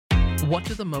What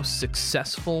do the most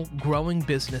successful, growing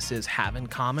businesses have in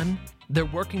common? They're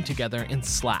working together in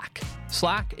Slack.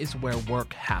 Slack is where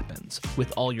work happens,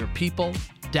 with all your people,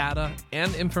 data,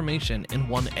 and information in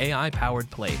one AI-powered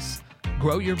place.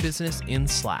 Grow your business in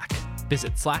Slack.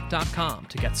 Visit slack.com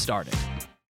to get started.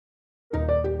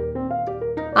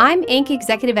 I'm Inc.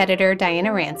 Executive Editor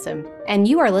Diana Ransom, and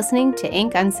you are listening to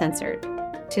Inc. Uncensored.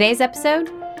 Today's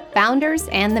episode, Founders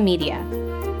and the Media.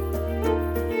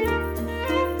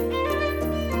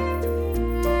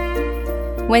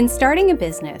 When starting a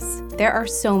business, there are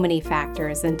so many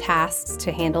factors and tasks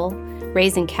to handle: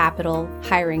 raising capital,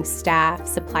 hiring staff,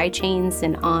 supply chains,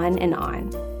 and on and on.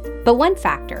 But one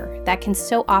factor that can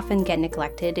so often get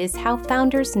neglected is how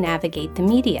founders navigate the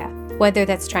media. Whether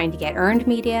that's trying to get earned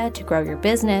media to grow your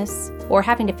business or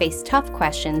having to face tough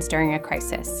questions during a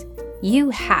crisis, you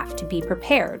have to be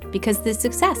prepared because the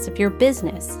success of your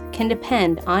business can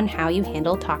depend on how you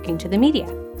handle talking to the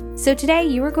media. So today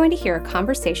you are going to hear a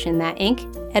conversation that Inc.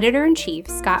 Editor-in-Chief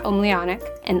Scott Omelianuk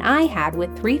and I had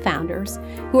with three founders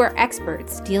who are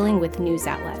experts dealing with news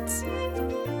outlets.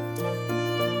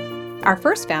 Our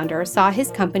first founder saw his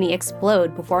company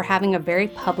explode before having a very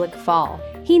public fall.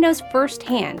 He knows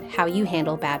firsthand how you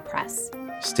handle bad press.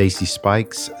 Stacy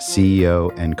Spikes,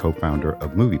 CEO and co-founder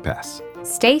of MoviePass.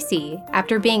 Stacy,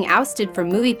 after being ousted from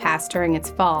MoviePass during its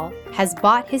fall, has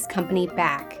bought his company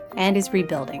back and is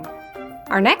rebuilding.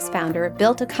 Our next founder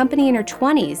built a company in her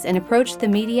 20s and approached the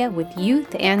media with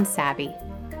youth and savvy.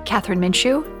 Kathryn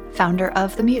Minshew, founder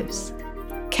of The Muse.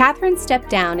 Kathryn stepped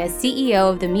down as CEO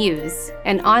of The Muse,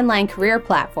 an online career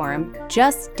platform,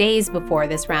 just days before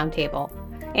this roundtable.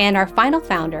 And our final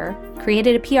founder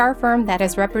created a PR firm that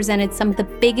has represented some of the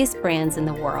biggest brands in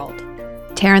the world.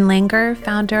 Taryn Langer,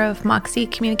 founder of Moxie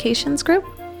Communications Group.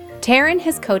 Taryn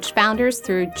has coached founders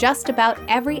through just about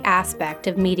every aspect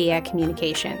of media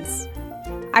communications.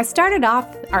 I started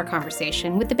off our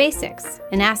conversation with the basics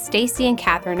and asked Stacy and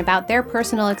Kathryn about their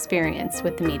personal experience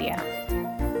with the media.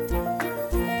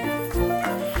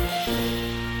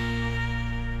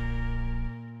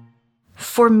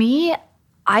 For me,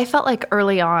 I felt like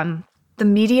early on, the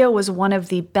media was one of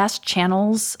the best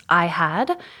channels I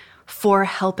had for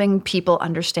helping people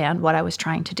understand what I was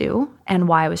trying to do and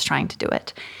why I was trying to do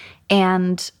it.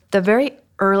 And the very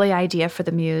early idea for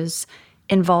The Muse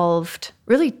involved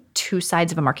really two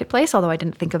sides of a marketplace, although I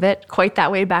didn't think of it quite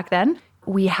that way back then.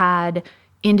 We had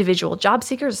individual job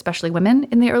seekers, especially women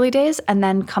in the early days, and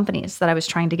then companies that I was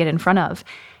trying to get in front of.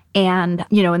 And,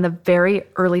 in the very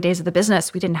early days of the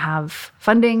business, we didn't have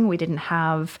funding, we didn't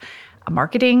have a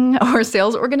marketing or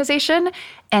sales organization.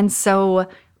 And so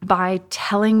by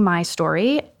telling my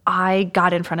story, I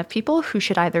got in front of people who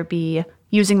should either be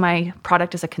using my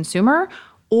product as a consumer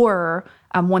or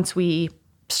once we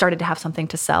started to have something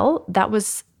to sell, that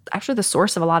was actually the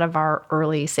source of a lot of our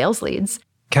early sales leads.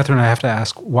 Kathryn, I have to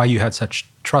ask why you had such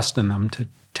trust in them to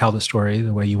tell the story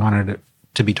the way you wanted it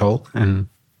to be told and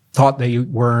thought they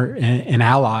were an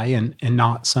ally and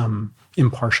not some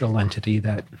impartial entity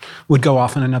that would go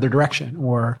off in another direction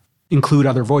or include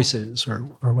other voices or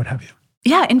what have you.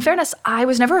 Yeah, in fairness, I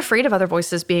was never afraid of other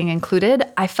voices being included.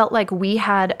 I felt like we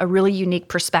had a really unique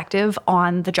perspective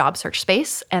on the job search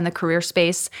space and the career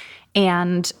space.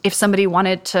 And if somebody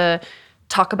wanted to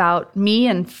talk about me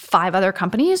and 5 other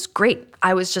companies, great.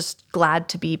 I was just glad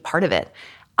to be part of it.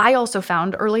 I also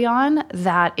found early on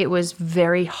that it was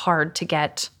very hard to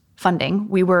get funding.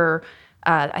 We were,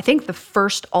 I think, the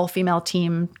first all-female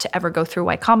team to ever go through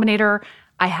Y Combinator.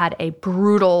 I had a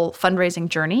brutal fundraising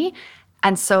journey.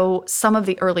 And so some of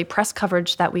the early press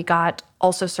coverage that we got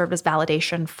also served as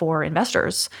validation for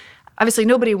investors. Obviously,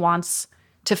 nobody wants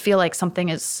to feel like something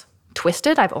is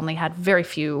twisted. I've only had very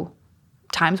few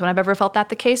times when I've ever felt that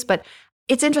the case, but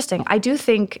it's interesting. I do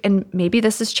think, and maybe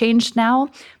this has changed now,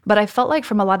 but I felt like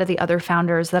from a lot of the other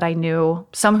founders that I knew,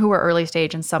 some who were early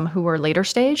stage and some who were later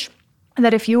stage,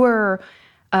 that if you were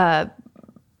a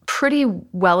pretty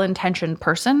well-intentioned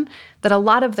person, that a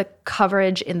lot of the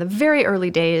coverage in the very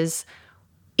early days,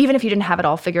 even if you didn't have it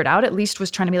all figured out, at least was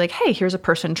trying to be like, hey, here's a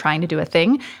person trying to do a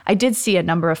thing. I did see a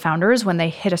number of founders when they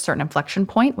hit a certain inflection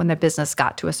point, when their business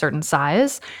got to a certain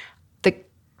size, the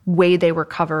way they were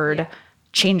covered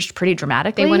changed pretty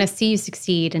dramatically. They want to see you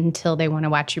succeed until they want to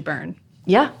watch you burn.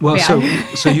 Yeah. Well,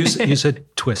 Yeah. so you said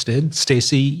twisted.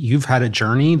 Stacy, you've had a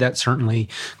journey that certainly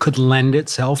could lend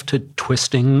itself to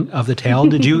twisting of the tail.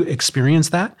 Did you experience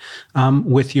that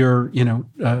with your,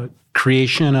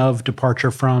 creation of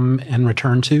Departure From and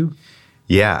Return To?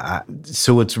 Yeah.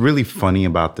 So what's really funny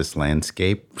about this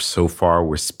landscape, so far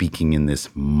we're speaking in this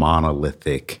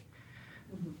monolithic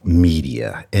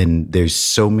media. And there's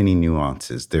so many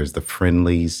nuances. There's the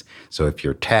friendlies. So if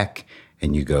you're tech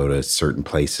and you go to certain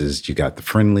places, you got the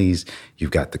friendlies,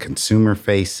 you've got the consumer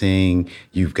facing,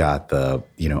 you've got the,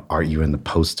 are you in the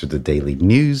Post or the Daily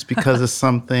News because of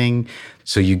something?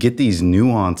 So you get these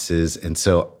nuances. And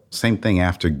so same thing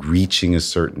after reaching a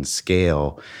certain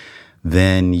scale,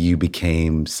 then you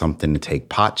became something to take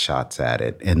pot shots at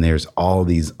it. And there's all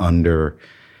these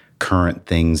undercurrent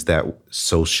things that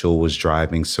social was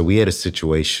driving. So we had a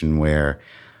situation where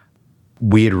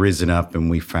we had risen up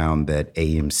and we found that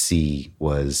AMC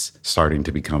was starting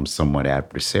to become somewhat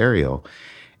adversarial.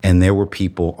 And there were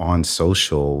people on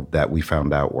social that we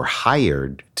found out were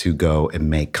hired to go and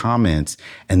make comments.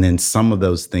 And then some of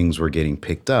those things were getting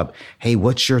picked up. Hey,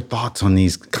 what's your thoughts on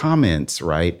these comments,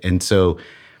 right? And so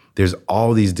there's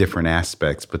all these different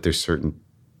aspects, but there's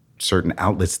certain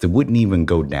outlets that wouldn't even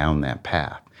go down that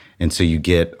path. And so you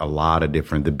get a lot of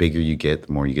different, the bigger you get,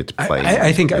 the more you get to play.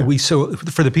 I think so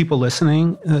for the people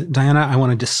listening, Diana, I want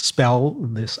to dispel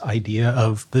this idea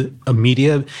of a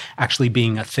media actually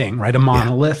being a thing, right? A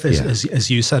monolith, as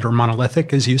you said, or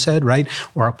monolithic, as you said, right?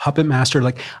 Or a puppet master.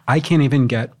 Like, I can't even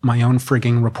get my own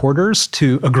frigging reporters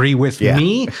to agree with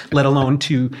me, let alone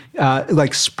to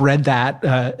spread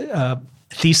that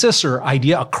thesis or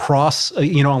idea across a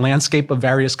landscape of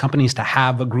various companies to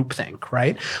have a groupthink,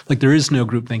 right? Like, there is no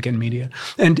groupthink in media.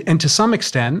 And to some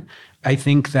extent, I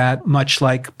think that much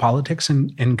like politics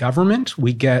and government,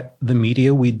 we get the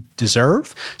media we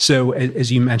deserve. So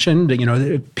as you mentioned,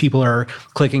 people are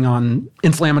clicking on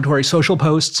inflammatory social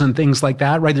posts and things like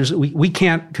that, right? We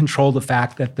can't control the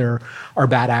fact that there are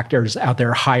bad actors out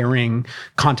there hiring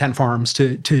content farms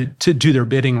to do their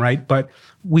bidding, right? But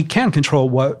we can control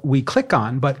what we click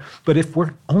on, but if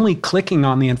we're only clicking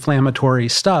on the inflammatory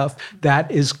stuff,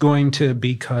 that is going to,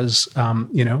 because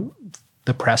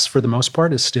the press for the most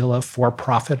part is still a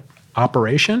for-profit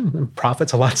operation.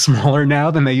 Profit's a lot smaller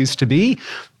now than they used to be,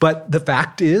 but the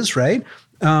fact is, right,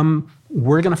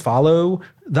 we're going to follow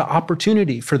the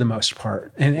opportunity for the most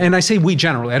part. And I say we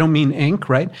generally, I don't mean Inc.,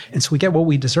 right? And so we get what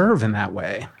we deserve in that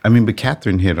way. I mean, but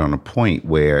Kathryn hit on a point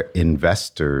where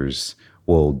investors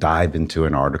will dive into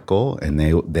an article and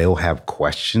they'll have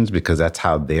questions because that's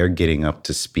how they're getting up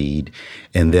to speed.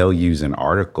 And they'll use an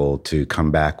article to come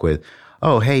back with,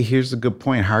 oh, hey, here's a good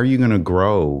point. How are you going to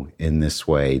grow in this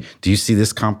way? Do you see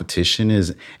this competition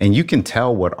is, and you can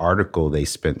tell what article they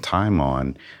spent time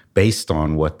on based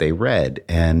on what they read.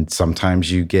 And sometimes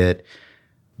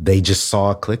they just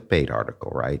saw a clickbait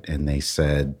article, right? And they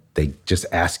just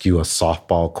ask you a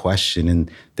softball question and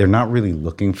they're not really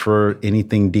looking for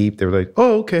anything deep. They're like,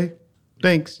 oh, okay,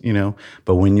 thanks,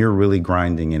 But when you're really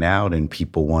grinding it out and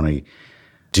people want to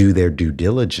do their due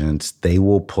diligence, they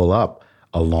will pull up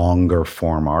a longer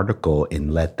form article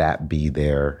and let that be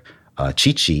their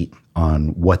cheat sheet on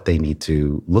what they need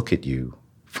to look at you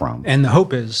from. And the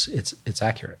hope is it's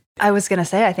accurate. I was going to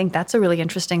say, I think that's a really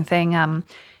interesting thing.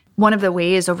 One of the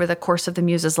ways over the course of the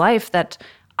Muse's life that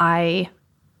I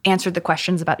answered the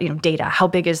questions about, data, how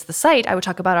big is the site? I would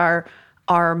talk about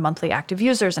our monthly active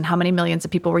users and how many millions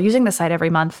of people were using the site every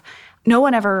month. No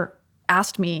one ever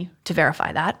asked me to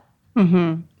verify that.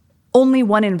 Mm-hmm. Only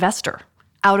one investor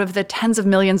out of the tens of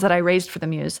millions that I raised for the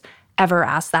Muse ever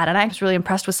asked that. And I was really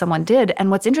impressed with someone did. And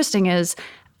what's interesting is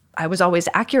I was always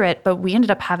accurate, but we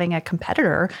ended up having a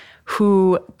competitor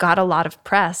who got a lot of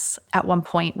press at one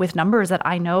point with numbers that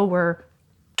I know were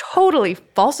totally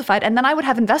falsified. And then I would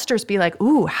have investors be like,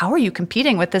 ooh, how are you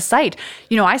competing with this site?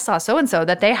 I saw so-and-so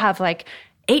that they have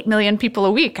 8 million people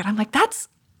a week. And I'm like, that's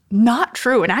not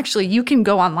true. And actually, you can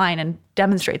go online and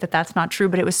demonstrate that that's not true.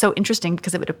 But it was so interesting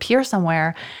because it would appear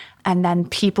somewhere. And then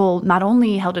people not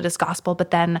only held it as gospel, but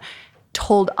then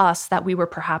told us that we were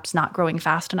perhaps not growing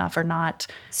fast enough or not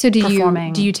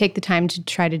performing. Do you take the time to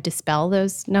try to dispel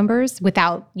those numbers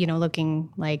without, looking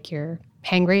like you're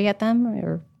hangry at them?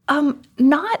 Or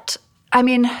Not. I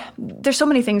mean, there's so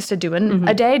many things to do in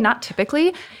a day. Not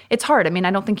typically. It's hard. I mean,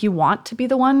 I don't think you want to be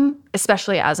the one,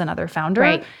 especially as another founder.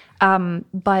 Right.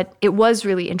 But it was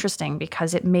really interesting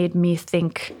because it made me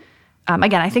think.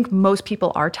 Again, I think most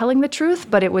people are telling the truth,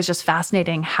 but it was just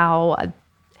fascinating how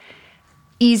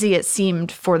easy it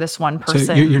seemed for this one person.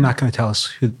 So you're not going to tell us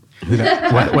who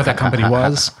that, what that company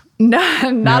was? No,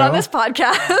 not on this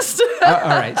podcast. All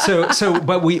right. So,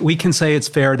 but we can say it's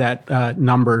fair that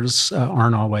numbers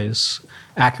aren't always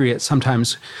accurate.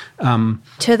 Sometimes.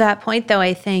 To that point, though,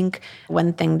 I think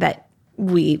one thing that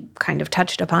we kind of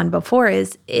touched upon before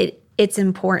is it's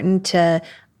important to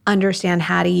understand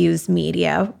how to use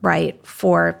media, right,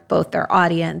 for both their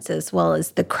audience as well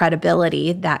as the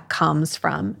credibility that comes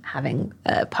from having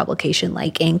a publication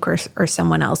like Inc. or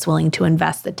someone else willing to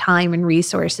invest the time and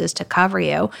resources to cover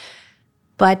you.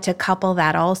 But to couple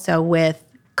that also with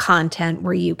content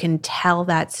where you can tell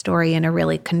that story in a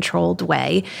really controlled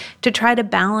way to try to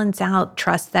balance out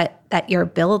trust that you're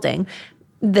building.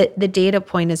 The data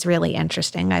point is really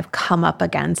interesting. I've come up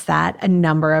against that a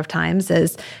number of times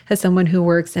as someone who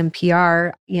works in PR,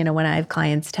 when I have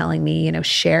clients telling me,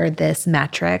 share this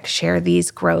metric, share these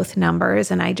growth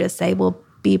numbers, and I just say, well,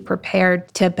 be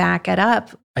prepared to back it up.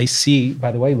 I see,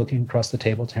 by the way, looking across the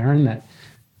table, Taryn, that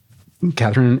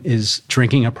Kathryn is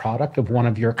drinking a product of one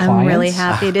of your clients. I'm really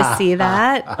happy to see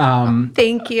that.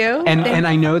 Thank you. And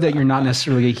I know that you're not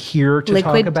necessarily here to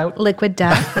talk about liquid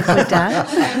death. Liquid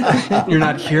death. You're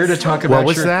not here to talk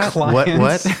about your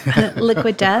clients. What?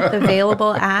 Liquid death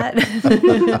available at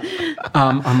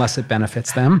unless it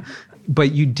benefits them.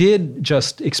 But you did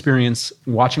just experience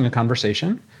watching a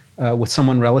conversation with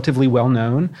someone relatively well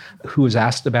known who was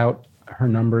asked about her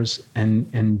numbers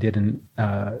and didn't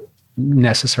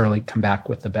necessarily come back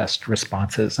with the best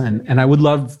responses. And I would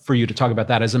love for you to talk about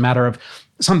that as a matter of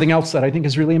something else that I think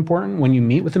is really important when you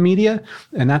meet with the media,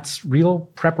 and that's real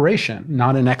preparation,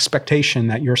 not an expectation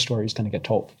that your story is going to get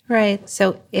told. Right.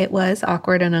 So it was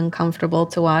awkward and uncomfortable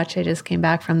to watch. I just came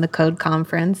back from the Code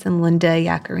conference, and Linda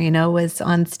Yaccarino was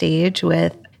on stage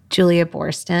with Julia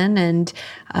Borston,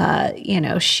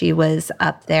 and she was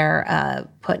up there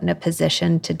put in a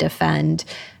position to defend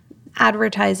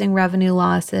advertising revenue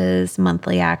losses,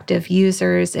 monthly active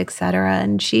users, et cetera.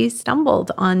 And she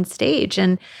stumbled on stage.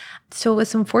 And so it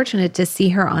was unfortunate to see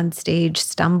her on stage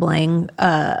stumbling,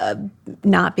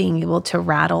 not being able to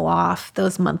rattle off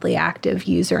those monthly active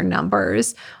user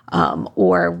numbers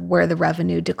or where the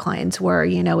revenue declines were.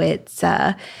 It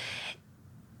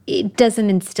doesn't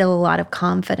instill a lot of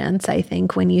confidence, I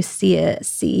think, when you see a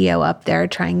CEO up there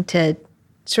trying to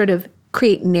sort of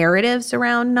create narratives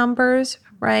around numbers,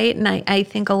 right? And I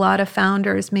think a lot of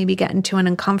founders maybe get into an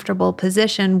uncomfortable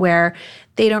position where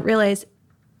they don't realize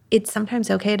it's sometimes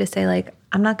okay to say, like,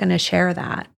 I'm not going to share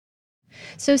that.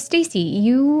 So, Stacy,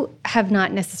 you have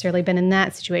not necessarily been in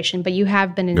that situation, but you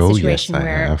have been in a situation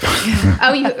where...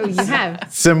 Have. you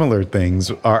have. Similar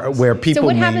things are where people. So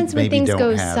what happens when maybe things don't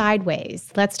go have... sideways?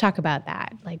 Let's talk about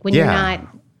that. Like when you're not...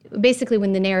 Basically,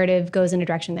 when the narrative goes in a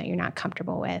direction that you're not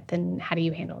comfortable with, and how do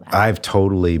you handle that? I've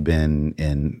totally been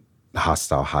in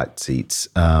hostile hot seats.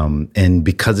 And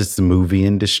because it's the movie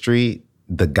industry,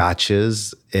 the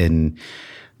gotchas and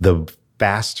the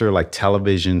faster, like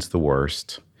television's the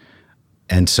worst.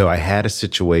 And so I had a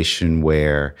situation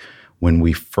where when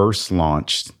we first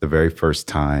launched the very first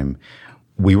time,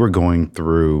 we were going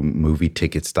through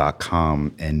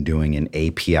movietickets.com and doing an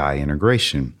API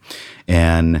integration.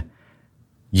 And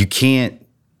you can't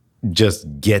just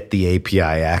get the API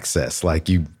access. Like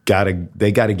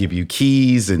they gotta give you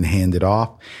keys and hand it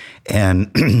off.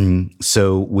 And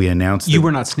so we announced You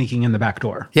were not sneaking in the back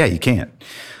door. Yeah, you can't.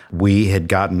 We had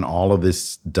gotten all of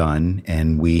this done,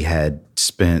 and we had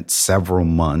spent several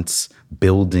months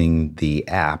building the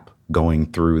app,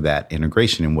 going through that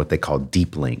integration in what they call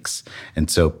deep links. And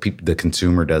so the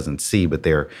consumer doesn't see, but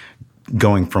they're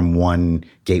going from one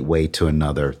gateway to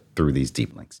another through these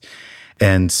deep links.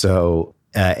 And so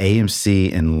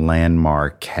AMC and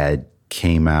Landmark had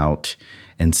came out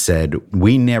and said,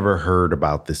 we never heard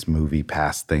about this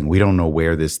MoviePass thing. We don't know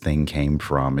where this thing came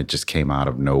from. It just came out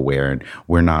of nowhere, and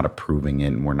we're not approving it,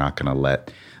 and we're not going to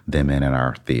let them in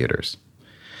our theaters.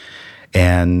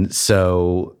 And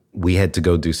so we had to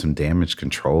go do some damage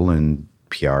control, and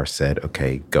PR said,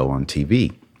 okay, go on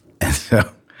TV. And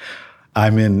so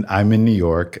I'm in New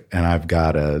York, and I've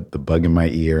got the bug in my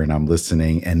ear, and I'm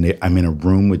listening, and I'm in a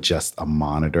room with just a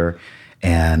monitor,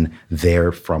 and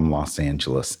they're from Los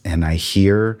Angeles. And I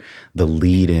hear the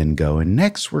lead-in go, and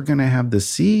next we're going to have the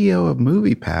CEO of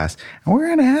MoviePass, and we're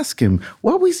going to ask him,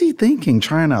 what was he thinking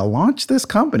trying to launch this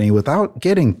company without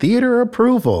getting theater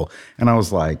approval? And I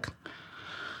was like...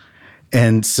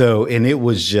 And it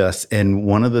was just, and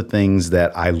one of the things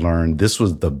that I learned, this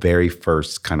was the very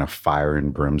first kind of fire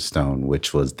and brimstone,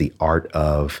 which was the art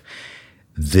of,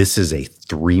 this is a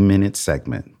 3-minute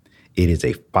segment. It is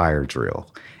a fire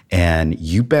drill. And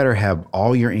you better have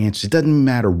all your answers. It doesn't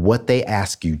matter what they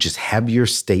ask you, just have your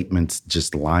statements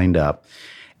just lined up.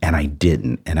 And I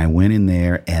didn't. And I went in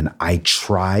there and I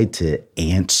tried to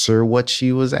answer what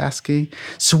she was asking.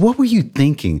 So what were you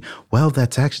thinking? Well,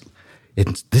 that's actually...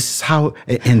 this is how,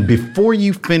 and before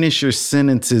you finish your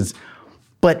sentences,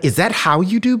 but is that how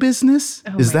you do business?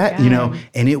 Oh Is my that, God.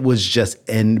 and it was just,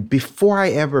 and before I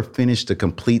ever finished the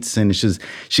complete sentence,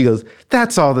 she goes,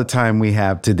 that's all the time we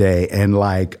have today. And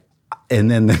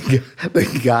then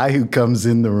the guy who comes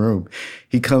in the room,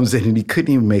 he comes in and he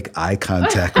couldn't even make eye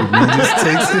contact with me.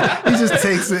 He just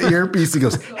takes the earpiece. He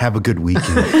goes, have a good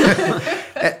weekend.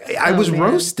 I was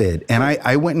roasted. And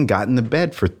I went and got in the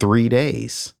bed for 3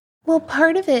 days. Well,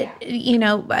 part of it,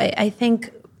 I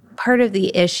think part of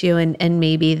the issue, and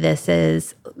maybe this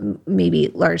is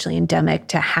maybe largely endemic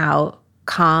to how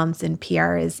comms and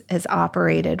PR has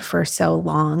operated for so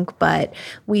long, but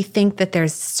we think that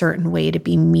there's a certain way to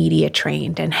be media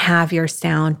trained and have your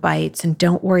sound bites and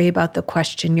don't worry about the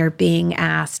question you're being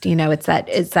asked. It's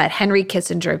that Henry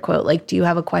Kissinger quote, like, do you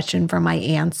have a question for my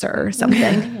answer or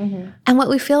something? And what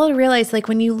we fail to realize, like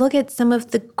when you look at some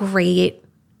of the great,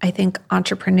 I think,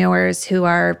 entrepreneurs who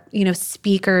are,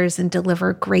 speakers and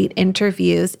deliver great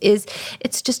interviews,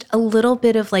 it's just a little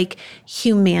bit of like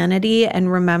humanity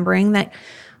and remembering that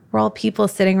we're all people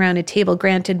sitting around a table.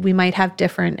 Granted, we might have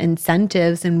different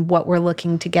incentives in what we're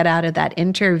looking to get out of that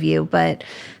interview, but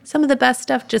some of the best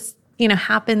stuff just,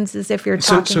 happens as if you're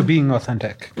talking. So being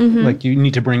authentic, like you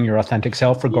need to bring your authentic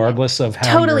self regardless of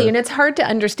how Totally. And it's hard to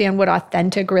understand what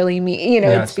authentic really means.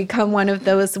 It's become one of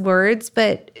those words,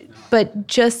 but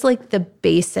just like the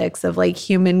basics of like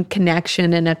human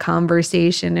connection in a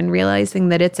conversation and realizing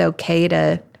that it's okay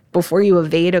to, before you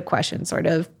evade a question, sort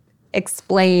of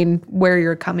explain where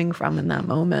you're coming from in that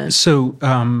moment. So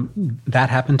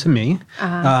that happened to me.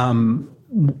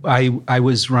 I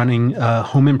was running a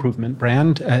home improvement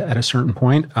brand at a certain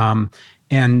point,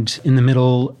 and in the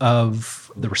middle of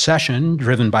the recession,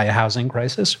 driven by a housing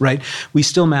crisis, right, we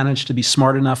still managed to be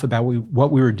smart enough about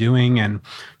what we were doing and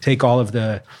take all of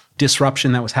the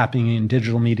disruption that was happening in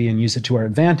digital media and use it to our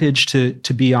advantage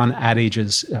to be on Ad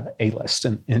Age's A-list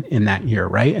in that year,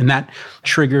 right? And that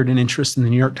triggered an interest in the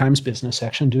New York Times business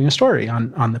section doing a story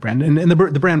on the brand. And the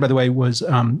brand, by the way, was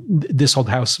This Old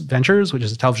House Ventures, which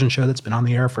is a television show that's been on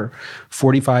the air for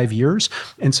 45 years.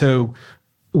 And so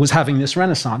it was having this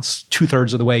renaissance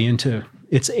 2/3 of the way into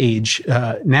its age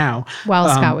now. While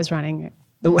Scott was running it.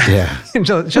 Yeah.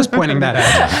 Just pointing that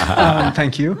out.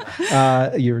 Thank you.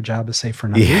 Your job is safe for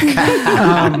nothing.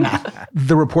 Yeah.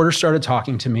 The reporter started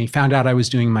talking to me, found out I was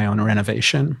doing my own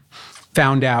renovation,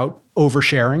 found out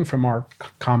oversharing from our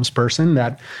comms person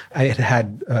that I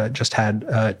had just had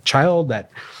a child that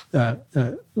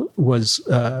was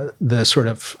the sort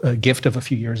of gift of a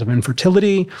few years of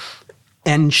infertility.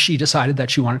 And she decided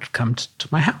that she wanted to come to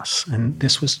my house. And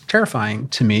this was terrifying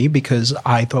to me because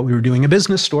I thought we were doing a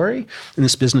business story. And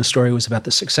this business story was about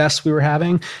the success we were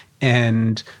having.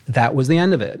 And that was the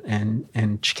end of it. And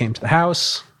she came to the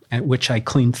house, which I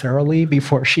cleaned thoroughly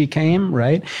before she came,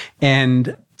 right?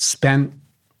 And spent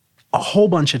a whole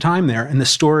bunch of time there. And the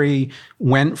story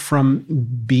went from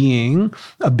being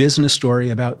a business story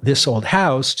about this old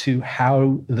house to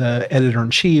how the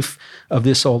editor-in-chief of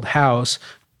This Old House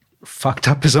fucked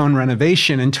up his own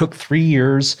renovation and took 3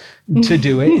 years to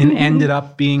do it and ended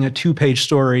up being a 2-page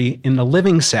story in the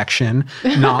living section,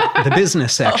 not the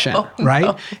business section, right?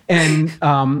 No.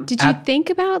 And did you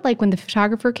think about, like, when the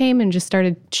photographer came and just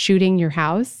started shooting your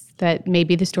house, that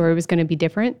maybe the story was going to be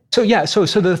different? So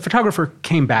the photographer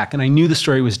came back, and I knew the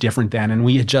story was different then, and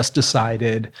we had just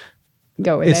decided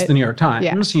it's the New York Times.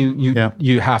 Yeah.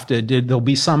 You have to, there'll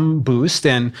be some boost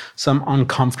and some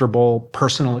uncomfortable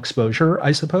personal exposure,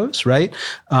 I suppose, right?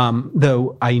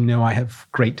 Though I know I have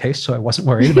great taste, so I wasn't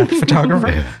worried about the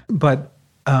photographer. But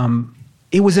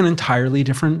it was an entirely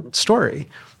different story,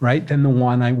 right, than the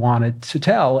one I wanted to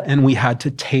tell. And we had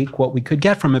to take what we could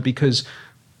get from it because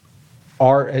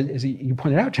as you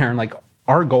pointed out, Taryn, like,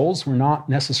 our goals were not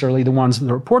necessarily the ones of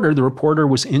the reporter. The reporter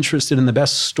was interested in the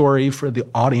best story for the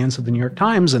audience of the New York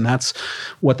Times, and that's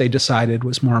what they decided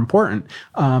was more important.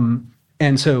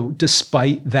 And so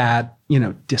despite that,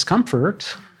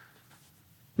 discomfort,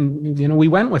 we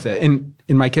went with it. And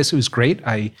in my case, it was great.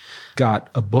 I got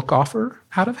a book offer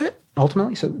out of it,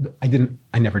 ultimately. So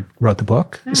I never wrote the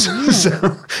book.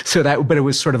 But it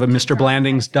was sort of a Mr.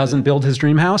 Blandings doesn't build his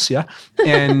dream house. Yeah.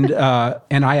 And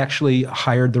I actually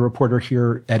hired the reporter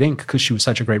here at Inc. because she was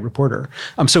such a great reporter.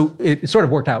 So it sort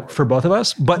of worked out for both of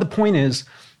us. But the point is,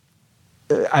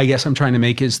 I guess I'm trying to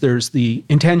make is there's the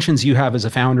intentions you have as a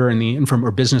founder and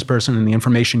or business person and the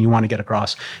information you want to get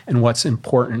across and what's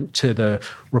important to the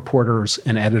reporters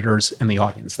and editors and the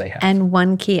audience they have. And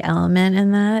one key element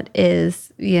in that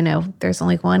is, there's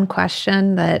only one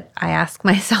question that I ask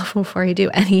myself before I do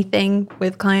anything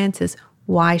with clients is,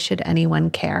 why should anyone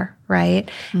care,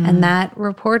 right? And that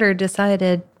reporter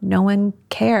decided no one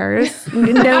cares.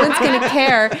 No one's going to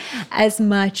care as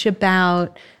much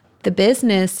about the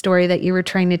business story that you were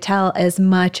trying to tell as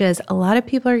much as a lot of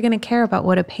people are going to care about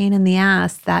what a pain in the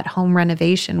ass that home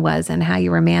renovation was and how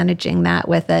you were managing that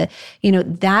with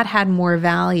that had more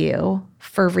value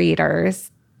for readers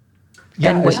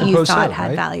than what you thought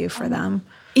had value for them.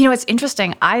 It's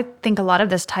interesting. I think a lot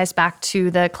of this ties back to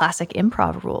the classic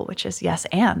improv rule, which is yes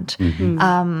and.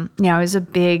 I was a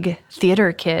big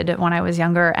theater kid when I was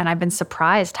younger, and I've been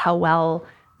surprised how well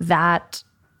that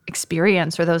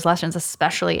experience or those lessons,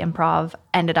 especially improv,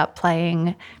 ended up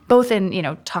playing both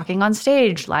in, talking on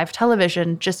stage, live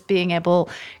television, just being able,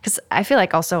 because I feel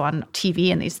like also on TV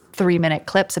in these 3-minute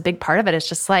clips, a big part of it is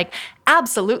just like,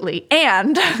 absolutely,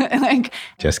 and like.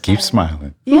 Just keep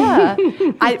smiling. Yeah.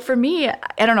 For me,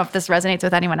 I don't know if this resonates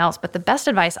with anyone else, but the best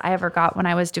advice I ever got when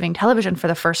I was doing television for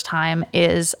the first time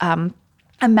is,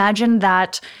 imagine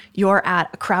that you're at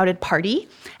a crowded party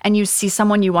and you see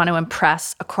someone you want to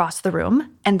impress across the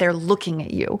room and they're looking at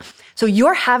you. So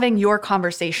you're having your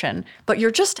conversation, but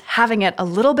you're just having it a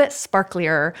little bit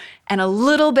sparklier and a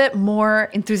little bit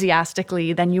more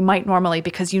enthusiastically than you might normally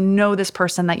because this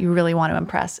person that you really want to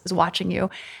impress is watching you.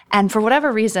 And for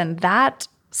whatever reason, that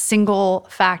single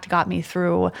fact got me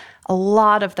through a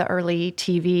lot of the early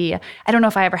TV. I don't know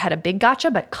if I ever had a big gotcha,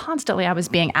 but constantly I was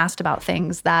being asked about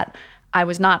things that I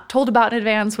was not told about in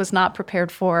advance, was not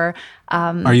prepared for.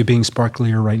 Are you being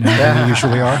sparklier right now than you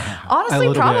usually are?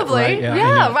 Honestly, probably. Bit, right?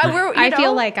 Yeah. I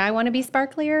feel like I want to be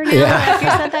sparklier now after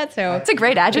you said that. So it's a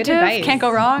great adjective. Can't go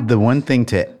wrong. The one thing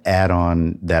to add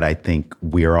on that I think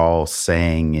we're all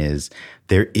saying is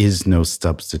there is no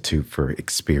substitute for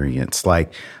experience.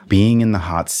 Like being in the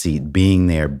hot seat, being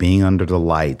there, being under the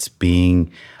lights, being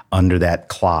under that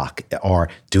clock, or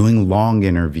doing long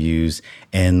interviews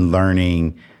and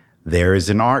learning. There is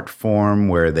an art form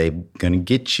where they're going to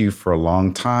get you for a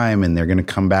long time and they're going to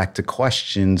come back to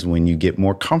questions when you get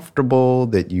more comfortable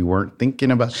that you weren't thinking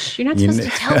about. You're not supposed to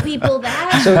tell people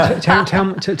that.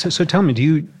 So tell me,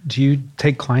 do you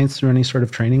take clients through any sort of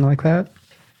training like that?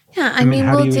 Yeah, I mean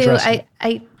we'll do.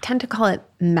 I tend to call it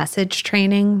message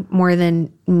training more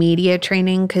than media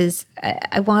training because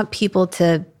I want people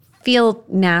to feel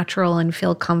natural and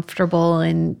feel comfortable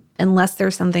and unless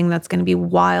there's something that's going to be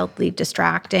wildly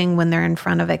distracting when they're in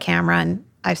front of a camera. And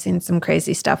I've seen some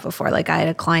crazy stuff before. Like I had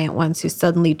a client once who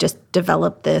suddenly just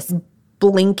developed this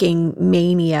blinking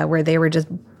mania where they were just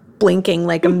blinking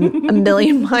like a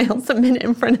million miles a minute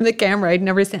in front of the camera. I'd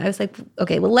never seen. I was like,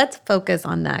 okay, well, let's focus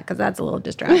on that because that's a little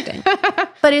distracting.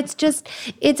 But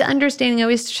it's understanding. I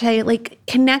always say, like,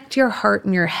 connect your heart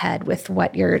and your head with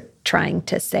what you're trying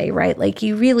to say, right? Like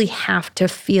you really have to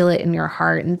feel it in your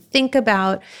heart and think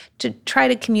about to try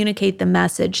to communicate the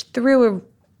message through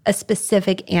a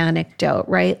specific anecdote,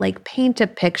 right? Like paint a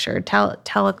picture,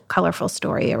 tell a colorful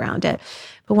story around it.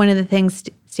 But one of the things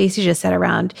Stacy just said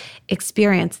around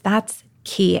experience, that's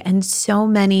key. And so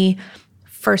many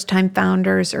first-time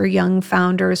founders or young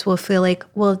founders will feel like,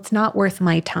 well, it's not worth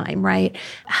my time, right?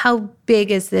 How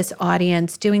big is this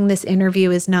audience? Doing this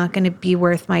interview is not going to be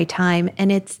worth my time.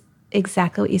 And it's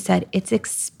exactly what you said. It's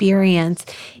experience.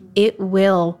 It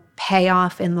will pay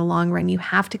off in the long run. You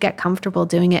have to get comfortable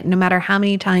doing it. No matter how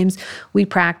many times we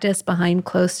practice behind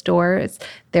closed doors,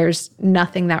 there's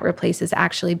nothing that replaces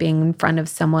actually being in front of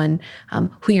someone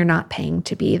who you're not paying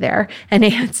to be there and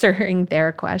answering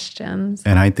their questions.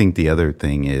 And I think the other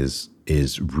thing is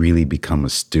really become a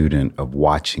student of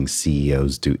watching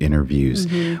CEOs do interviews.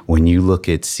 Mm-hmm. When you look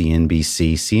at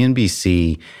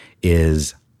CNBC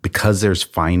is because there's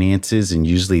finances and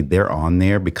usually they're on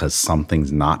there because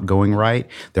something's not going right.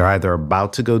 They're either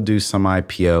about to go do some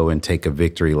IPO and take a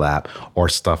victory lap or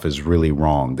stuff is really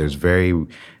wrong. There's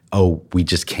we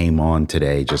just came on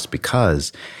today just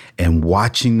because. And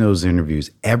watching those interviews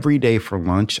every day for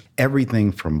lunch,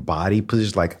 everything from body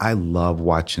position. Like I love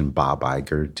watching Bob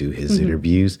Iger do his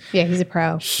interviews. Yeah, he's a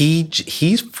pro.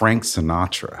 He's Frank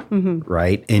Sinatra,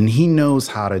 right? And he knows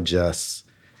how to just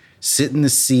sit in the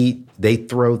seat, they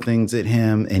throw things at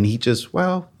him, and he just,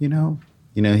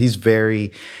 he's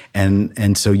very,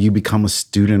 and so you become a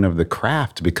student of the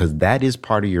craft because that is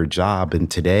part of your job. And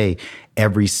today,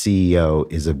 every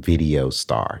CEO is a video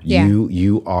star. Yeah.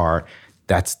 You are,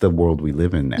 that's the world we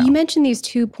live in now. You mentioned these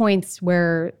 2 points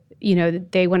where,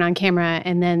 they went on camera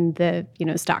and then the,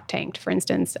 stock tanked, for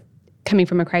instance, coming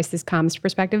from a crisis comms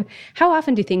perspective. How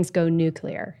often do things go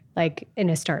nuclear, like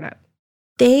in a startup?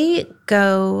 They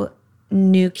go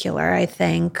nuclear, I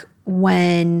think,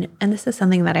 when, and this is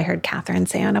something that I heard Kathryn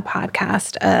say on a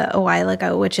podcast a while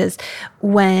ago, which is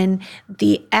when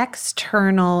the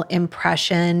external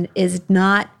impression is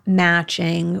not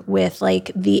matching with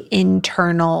like the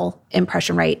internal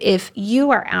impression, right? If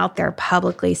you are out there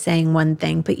publicly saying one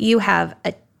thing, but you have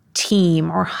a team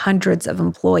or hundreds of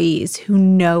employees who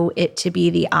know it to be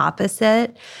the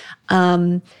opposite,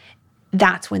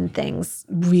 that's when things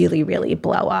really, really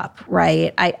blow up,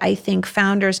 right? I think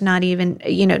founders not even,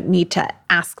 need to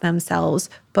ask themselves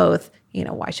both,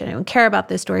 why should anyone care about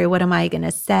this story? What am I going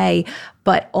to say?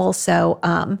 But also,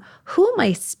 who am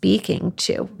I speaking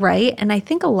to, right? And I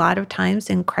think a lot of times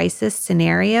in crisis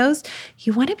scenarios,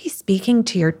 you want to be speaking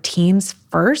to your teams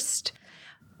first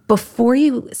before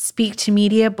you speak to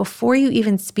media, before you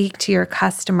even speak to your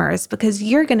customers, because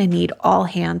you're going to need all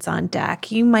hands on deck.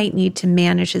 You might need to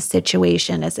manage a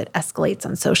situation as it escalates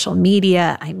on social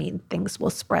media. I mean, things will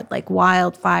spread like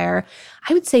wildfire.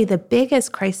 I would say the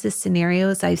biggest crisis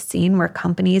scenarios I've seen where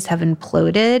companies have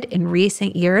imploded in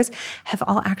recent years have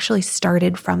all actually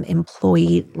started from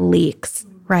employee leaks,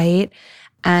 right?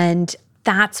 And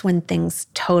that's when things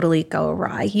totally go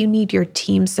awry. You need your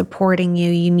team supporting you.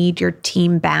 You need your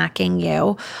team backing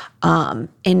you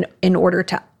in order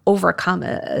to overcome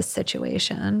a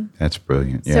situation. That's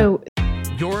brilliant. Yeah. So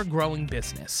you're a growing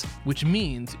business, which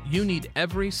means you need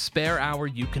every spare hour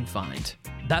you can find.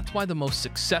 That's why the most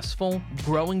successful,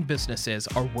 growing businesses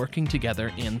are working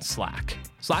together in Slack.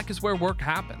 Slack is where work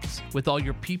happens, with all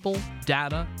your people,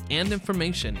 data, and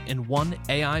information in one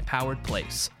AI-powered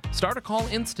place. Start a call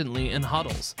instantly in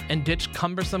huddles and ditch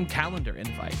cumbersome calendar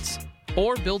invites.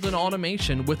 Or build an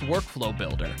automation with Workflow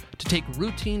Builder to take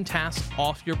routine tasks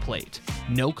off your plate.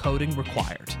 No coding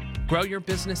required. Grow your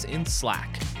business in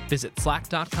Slack. Visit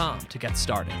slack.com to get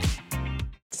started.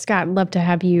 Scott, I'd love to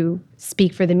have you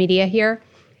speak for the media here.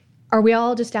 Are we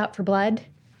all just out for blood?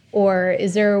 Or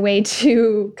is there a way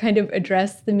to kind of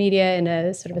address the media in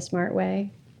a sort of a smart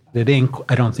way? At Inc.,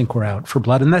 I don't think we're out for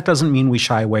blood. And that doesn't mean we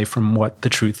shy away from what the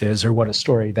truth is or what a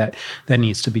story that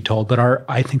needs to be told. But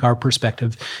I think our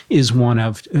perspective is one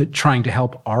of trying to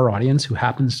help our audience, who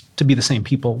happens to be the same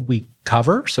people we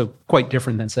cover. So quite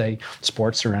different than, say,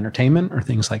 sports or entertainment or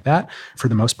things like that, for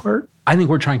the most part. I think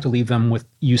we're trying to leave them with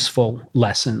useful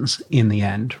lessons in the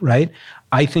end, right?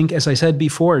 I think, as I said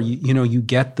before, you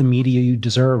get the media you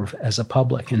deserve as a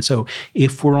public. And so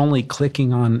if we're only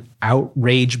clicking on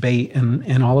outrage bait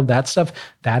and all of that stuff,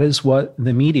 that is what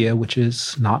the media, which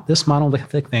is not this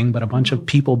monolithic thing, but a bunch of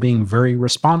people being very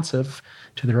responsive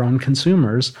to their own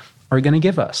consumers, are going to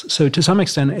give us. So to some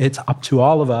extent, it's up to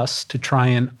all of us to try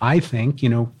and, I think,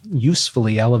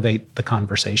 usefully elevate the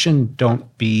conversation.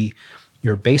 Don't be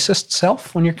your basest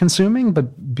self when you're consuming,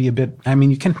 but be a bit,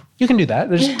 you can do that.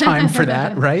 There's time for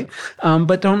that, right?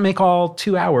 But don't make all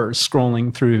 2 hours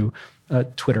scrolling through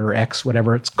Twitter or X,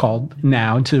 whatever it's called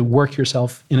now, to work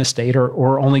yourself in a state,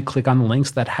 or only click on the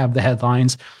links that have the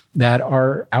headlines that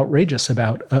are outrageous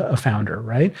about a founder,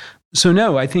 right? So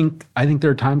no, I think there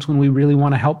are times when we really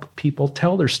want to help people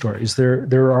tell their stories.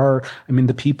 There are,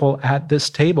 the people at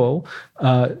this table,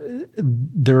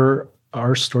 there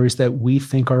are stories that we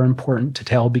think are important to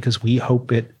tell because we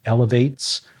hope it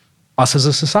elevates us as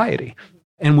a society.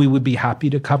 And we would be happy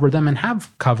to cover them and have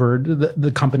covered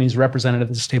the companies represented at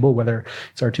this table, whether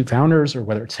it's our two founders or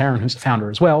whether it's Taryn, who's a founder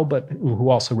as well, but who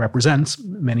also represents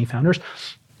many founders,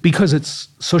 because it's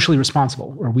socially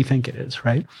responsible, or we think it is,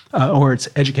 right? Or it's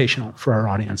educational for our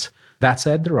audience. That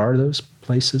said, there are those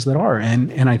places that are.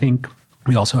 And I think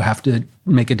we also have to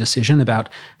make a decision about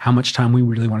how much time we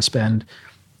really want to spend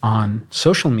on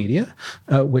social media,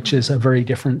 which is a very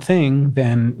different thing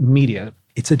than media.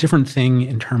 It's a different thing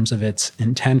in terms of its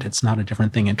intent. It's not a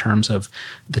different thing in terms of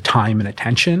the time and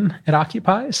attention it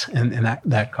occupies, and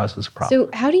that causes a problem.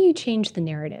 So how do you change the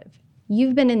narrative?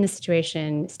 You've been in this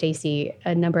situation, Stacy,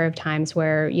 a number of times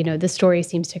where, the story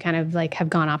seems to kind of like have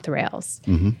gone off the rails.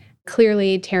 Mm-hmm.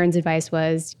 Clearly, Taryn's advice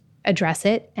was address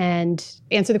it and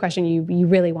answer the question you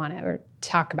really want to or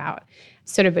talk about.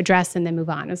 Sort of address and then move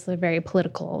on. It was a very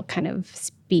political kind of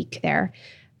speak there.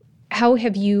 How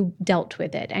have you dealt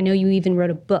with it? I know you even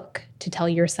wrote a book to tell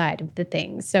your side of the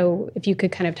thing. So if you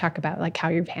could kind of talk about like how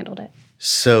you've handled it.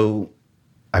 So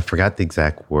I forgot the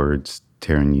exact words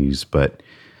Taryn used, but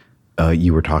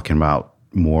you were talking about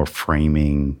more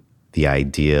framing the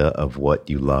idea of what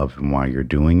you love and why you're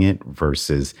doing it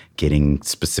versus getting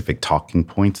specific talking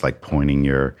points, like pointing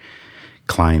your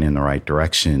client in the right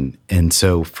direction. And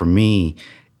so for me,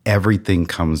 everything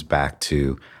comes back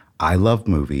to, I love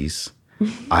movies.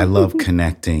 I love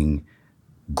connecting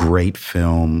great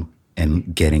film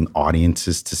and getting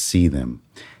audiences to see them.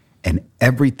 And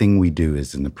everything we do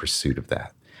is in the pursuit of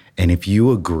that. And if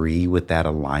you agree with that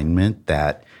alignment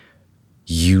that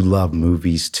you love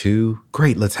movies too,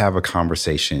 great, let's have a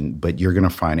conversation. But you're going to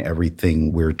find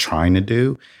everything we're trying to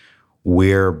do,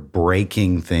 we're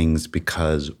breaking things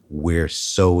because we're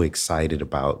so excited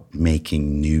about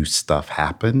making new stuff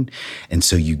happen. And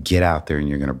so you get out there and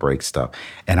you're going to break stuff.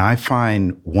 And I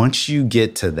find once you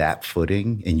get to that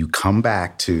footing and you come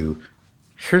back to,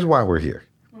 here's why we're here,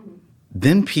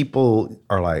 then people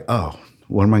are like, oh,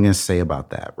 what am I going to say about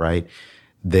that, right?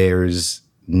 There's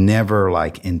never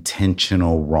like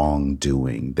intentional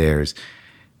wrongdoing.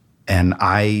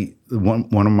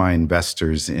 One of my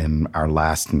investors in our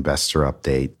last investor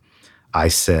update, I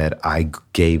said I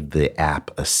gave the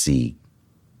app a C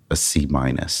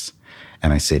minus.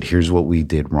 And I said, here's what we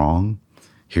did wrong.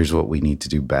 Here's what we need to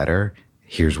do better.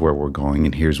 Here's where we're going,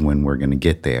 and here's when we're going to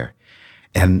get there.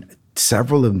 And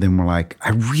several of them were like,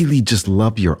 I really just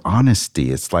love your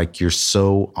honesty. It's like you're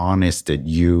so honest that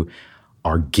you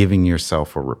are giving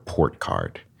yourself a report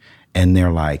card. And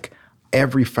they're like,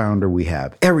 every founder we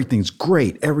have, everything's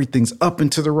great. Everything's up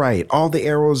and to the right. All the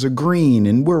arrows are green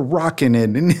and we're rocking it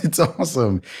and it's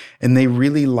awesome. And they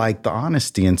really like the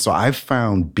honesty. And so I've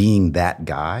found being that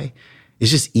guy, it's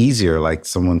just easier. Like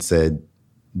someone said,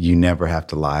 you never have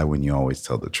to lie when you always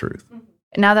tell the truth.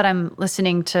 Now that I'm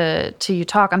listening to you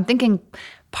talk, I'm thinking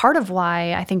part of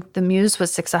why I think The Muse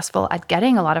was successful at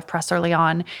getting a lot of press early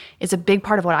on is a big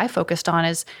part of what I focused on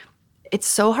is it's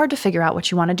so hard to figure out what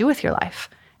you want to do with your life.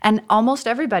 And almost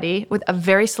everybody, with a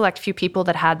very select few people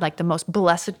that had like the most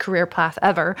blessed career path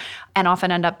ever and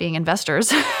often end up being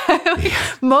investors,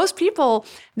 most people,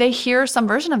 they hear some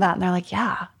version of that and they're like,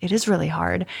 yeah, it is really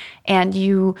hard. And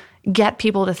you get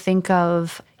people to think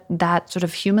of that sort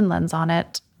of human lens on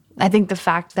it. I think the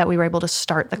fact that we were able to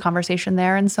start the conversation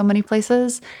there in so many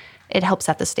places, it helps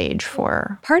set the stage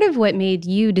for. Part of what made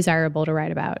you desirable to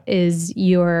write about is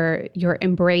your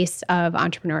embrace of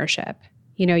entrepreneurship.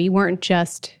 You know, you weren't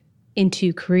just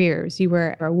into careers. You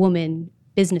were a woman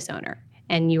business owner,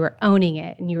 and you were owning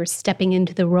it, and you were stepping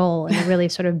into the role in a really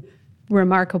sort of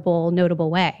remarkable,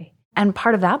 notable way. And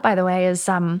part of that, by the way, is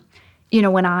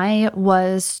when I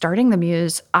was starting The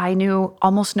Muse, I knew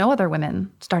almost no other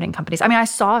women starting companies. I mean, I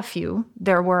saw a few.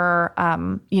 There were,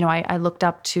 I looked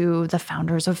up to the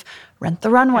founders of Rent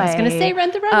the Runway. I was going to say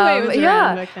Rent the Runway was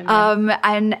around back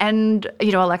then. And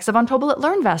Alexa Von Tobel at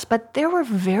LearnVest. But there were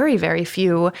very, very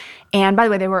few. And by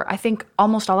the way, I think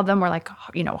almost all of them were like,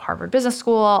 Harvard Business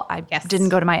School. I didn't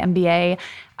go to my MBA.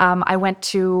 I went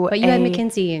to But you had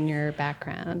McKinsey in your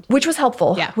background. Which was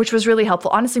helpful. Yeah. Which was really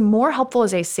helpful. Honestly, more helpful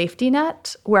as a safety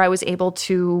net where I was able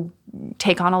to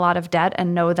take on a lot of debt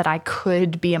and know that I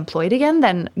could be employed again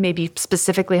than maybe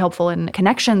specifically helpful in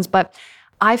connections. But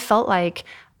I felt like,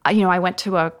 I went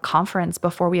to a conference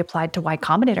before we applied to Y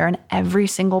Combinator and every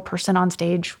single person on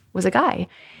stage was a guy.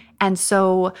 And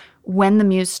so when The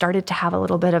Muse started to have a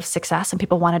little bit of success and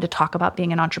people wanted to talk about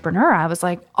being an entrepreneur, I was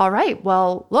like, all right,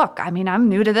 well, look, I mean, I'm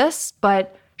new to this,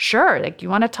 but sure, like you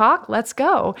want to talk, let's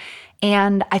go.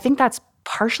 And I think that's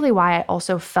partially why I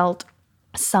also felt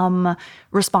some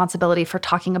responsibility for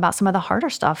talking about some of the harder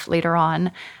stuff later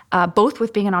on, both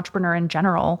with being an entrepreneur in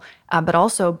general, but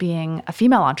also being a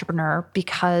female entrepreneur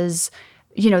because,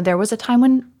 there was a time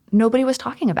when nobody was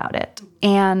talking about it.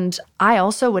 And I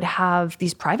also would have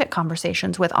these private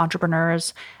conversations with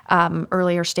entrepreneurs,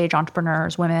 earlier stage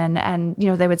entrepreneurs, women, and,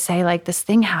 they would say like, this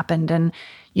thing happened and,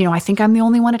 I think I'm the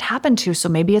only one it happened to, so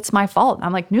maybe it's my fault. And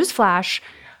I'm like, newsflash,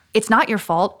 it's not your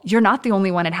fault. You're not the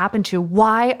only one it happened to.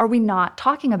 Why are we not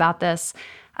talking about this?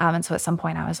 And so at some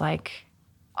point I was like,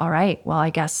 all right, well, I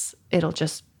guess it'll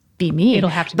just be me. It'll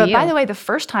have to be But by you. the way, the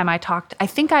first time I talked, I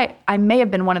think I may have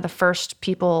been one of the first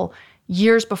people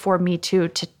years before Me Too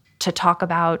to talk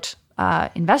about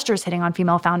investors hitting on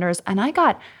female founders. And I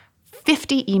got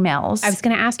 50 emails. I was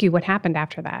going to ask you what happened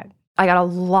after that. I got a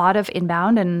lot of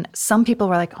inbound and some people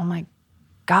were like, oh my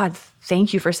God,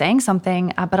 thank you for saying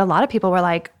something. But a lot of people were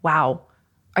like, wow,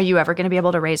 are you ever going to be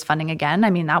able to raise funding again? I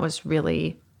mean, that was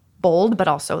really bold, but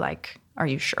also like, are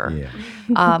you sure?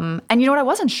 Yeah. And you know what? I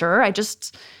wasn't sure. I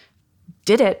just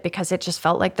did it because it just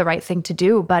felt like the right thing to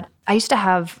do. But I used to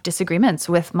have disagreements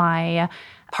with my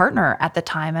partner at the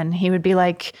time. And he would be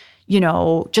like,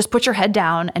 just put your head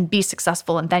down and be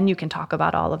successful. And then you can talk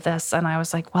about all of this. And I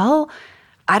was like, well,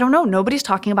 I don't know. Nobody's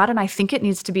talking about it. And I think it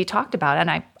needs to be talked about. And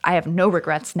I have no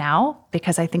regrets now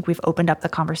because I think we've opened up the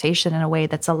conversation in a way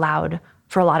that's allowed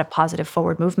for a lot of positive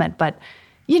forward movement. But,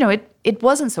 it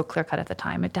wasn't so clear cut at the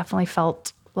time. It definitely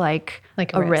felt like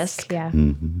a risk. Yeah.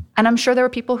 Mm-hmm. And I'm sure there were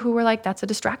people who were like, that's a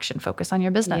distraction. Focus on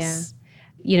your business.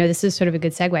 This is sort of a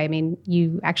good segue. I mean,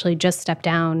 you actually just stepped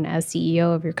down as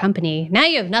CEO of your company. Now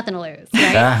you have nothing to lose,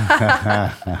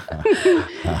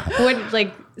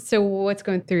 right? So what's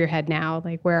going through your head now?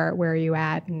 Like, where are you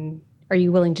at? And are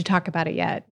you willing to talk about it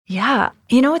yet? Yeah.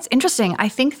 It's interesting. I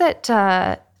think that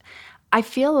I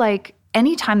feel like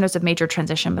anytime there's a major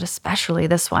transition, but especially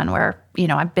this one where,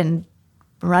 I've been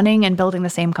running and building the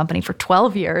same company for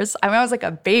 12 years. I was like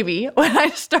a baby when I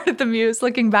started The Muse.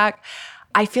 Looking back,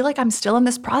 I feel like I'm still in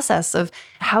this process of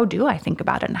how do I think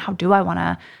about it and how do I want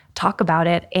to talk about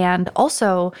it? And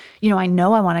also, I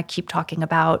know I want to keep talking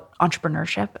about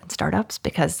entrepreneurship and startups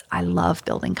because I love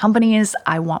building companies.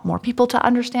 I want more people to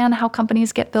understand how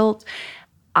companies get built.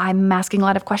 I'm asking a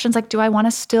lot of questions like, do I want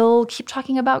to still keep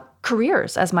talking about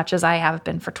careers as much as I have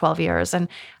been for 12 years? And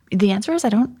the answer is I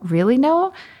don't really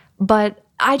know. But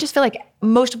I just feel like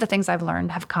most of the things I've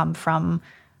learned have come from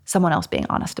someone else being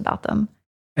honest about them.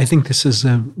 I think this is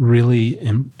a really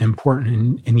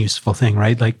important and useful thing,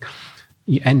 right? Like,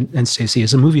 and Stacy,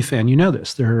 as a movie fan, you know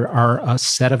this. There are a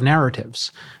set of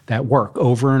narratives that work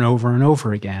over and over and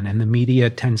over again, and the media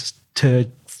tends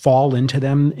to fall into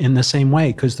them in the same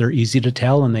way because they're easy to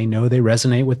tell and they know they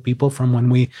resonate with people from when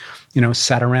we,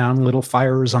 sat around little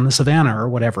fires on the savannah or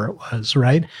whatever it was,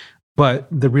 right? But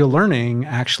the real learning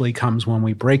actually comes when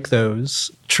we break those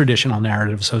traditional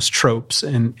narratives, those tropes,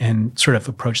 and sort of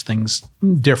approach things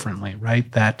differently,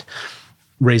 right? That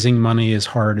raising money is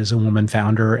hard as a woman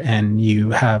founder and you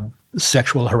have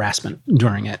sexual harassment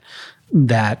during it.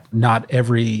 That not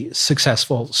every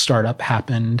successful startup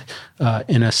happened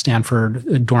in a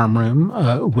Stanford dorm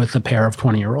room with a pair of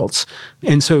 20-year-olds.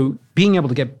 And so being able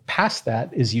to get past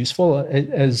that is useful.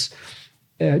 As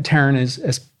Taryn,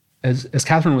 as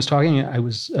Kathryn was talking, I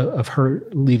was of her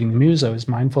leaving The Muse, I was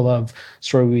mindful of a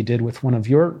story we did with one of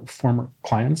your former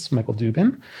clients, Michael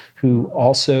Dubin, who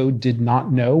also did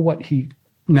not know what he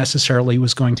necessarily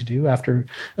was going to do after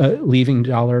leaving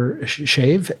Dollar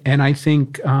Shave. And I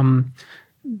think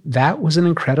that was an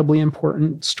incredibly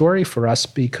important story for us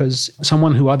because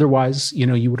someone who otherwise,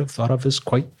 you would have thought of as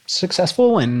quite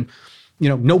successful and,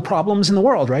 no problems in the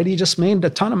world, right? He just made a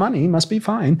ton of money, he must be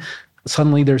fine.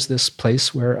 Suddenly there's this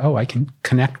place where, I can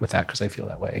connect with that because I feel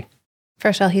that way.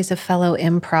 First of all, he's a fellow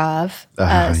improv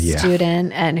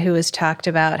student and who has talked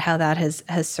about how that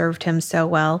has served him so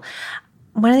well.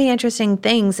 One of the interesting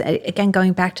things, again,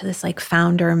 going back to this like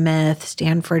founder myth,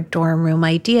 Stanford dorm room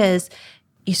ideas,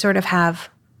 you sort of have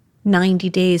 90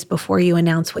 days before you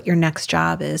announce what your next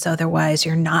job is. Otherwise,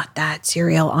 you're not that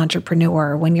serial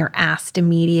entrepreneur. When you're asked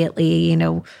immediately,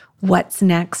 what's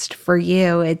next for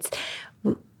you,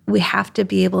 we have to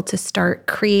be able to start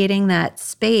creating that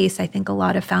space. I think a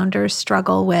lot of founders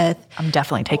struggle with. I'm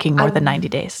definitely taking more than 90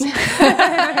 days.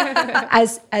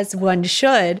 as one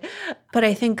should. But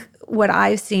I think what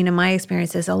I've seen in my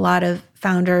experience is a lot of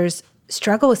founders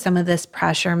struggle with some of this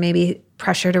pressure, maybe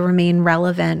pressure to remain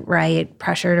relevant, right?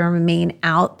 Pressure to remain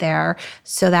out there.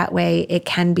 So that way it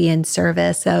can be in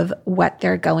service of what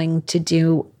they're going to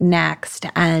do next.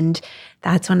 And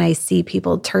that's when I see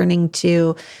people turning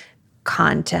to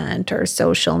content or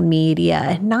social media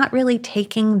and not really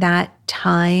taking that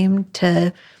time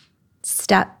to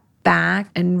step back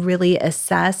and really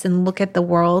assess and look at the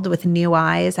world with new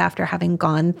eyes after having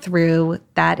gone through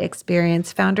that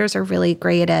experience. Founders are really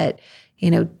great at,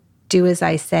 do as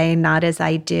I say, not as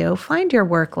I do. Find your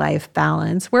work-life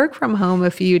balance. Work from home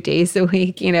a few days a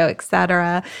week, et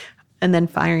cetera, and then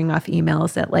firing off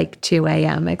emails at like 2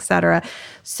 a.m., et cetera.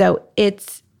 So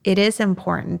it is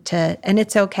important to, and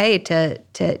it's okay to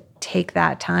take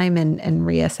that time and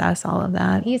reassess all of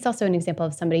that. He's also an example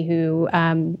of somebody who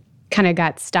kind of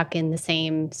got stuck in the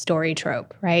same story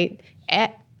trope, right?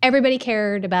 Everybody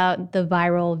cared about the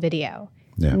viral video.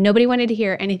 Yeah. Nobody wanted to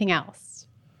hear anything else.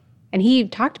 And he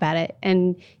talked about it,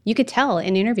 and you could tell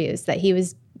in interviews that he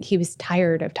was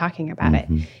tired of talking about it,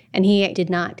 and he did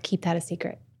not keep that a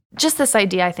secret. Just this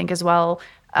idea, I think, as well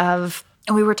of,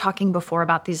 and we were talking before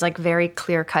about these like very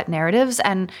clear-cut narratives,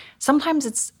 and sometimes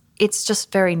it's just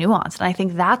very nuanced. And I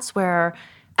think that's where,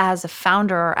 as a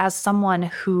founder or as someone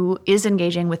who is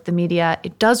engaging with the media,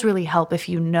 it does really help if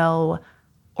you know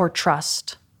or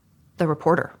trust the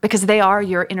reporter, because they are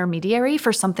your intermediary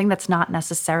for something that's not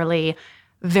necessarily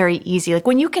very easy. Like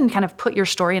when you can kind of put your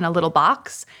story in a little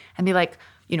box and be like,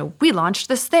 we launched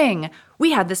this thing,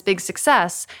 we had this big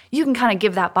success, you can kind of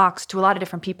give that box to a lot of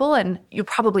different people and you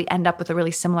probably end up with a really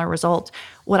similar result.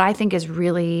 What I think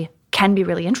can be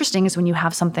really interesting is when you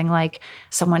have something like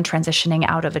someone transitioning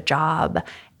out of a job,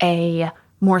 a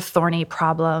more thorny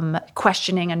problem,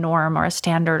 questioning a norm or a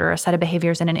standard or a set of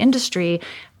behaviors in an industry.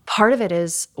 Part of it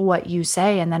is what you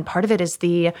say, and then part of it is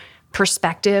the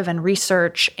perspective and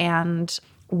research and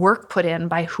work put in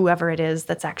by whoever it is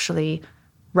that's actually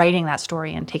writing that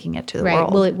story and taking it to the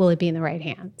world. Will it be in the right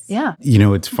hands? Yeah.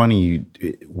 It's funny,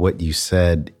 what you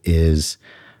said is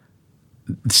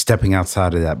stepping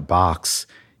outside of that box.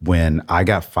 When I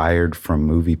got fired from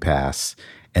MoviePass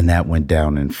and that went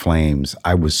down in flames,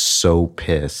 I was so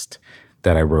pissed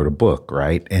that I wrote a book,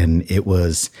 right? And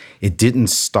it didn't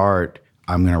start,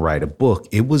 I'm going to write a book.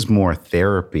 It was more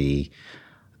therapy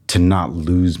to not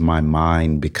lose my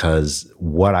mind, because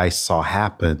what I saw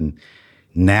happen,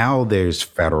 now there's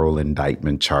federal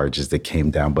indictment charges that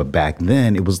came down. But back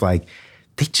then it was like,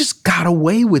 they just got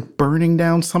away with burning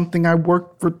down something I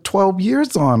worked for 12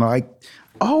 years on. Like,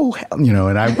 oh, hell,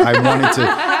 and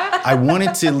I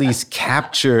wanted to at least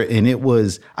capture, and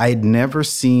I had never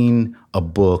seen a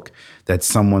book that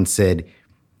someone said,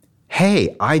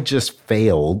 hey, I just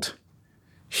failed.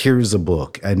 Here's a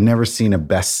book. I'd never seen a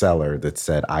bestseller that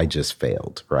said, I just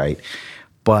failed, right?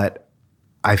 But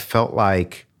I felt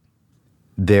like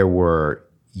there were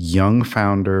young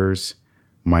founders,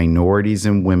 minorities,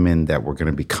 and women that were going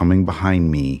to be coming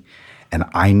behind me, and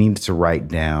I needed to write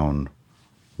down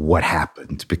what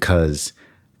happened, because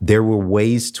there were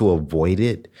ways to avoid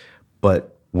it.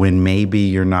 But when maybe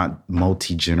you're not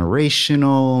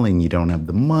multi-generational and you don't have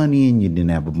the money and you didn't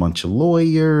have a bunch of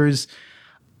lawyers,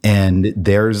 and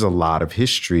there's a lot of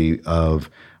history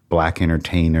of Black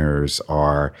entertainers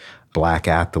or Black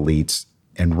athletes.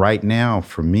 And right now,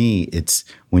 for me, it's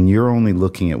when you're only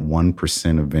looking at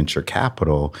 1% of venture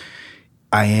capital,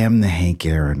 I am the Hank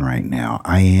Aaron right now.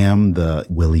 I am the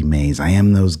Willie Mays. I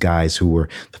am those guys who were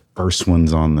the first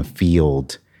ones on the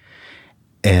field.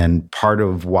 And part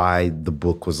of why the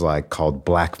book was called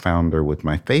Black Founder with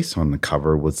my face on the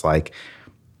cover was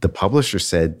the publisher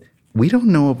said, we don't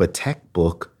know of a tech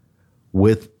book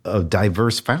with a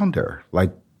diverse founder.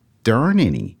 There aren't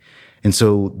any. And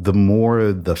so the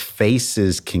more the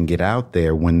faces can get out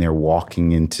there when they're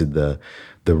walking into the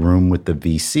room with the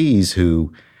VCs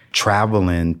who travel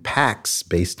in packs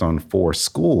based on 4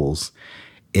 schools,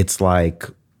 it's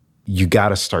you got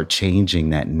to start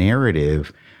changing that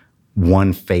narrative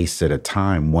one face at a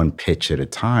time, one pitch at a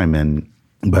time.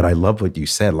 But I love what you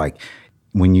said.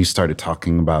 When you started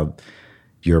talking about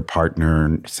your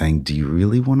partner saying, do you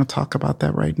really want to talk about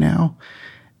that right now?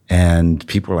 And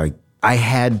people are I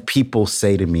had people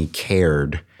say to me,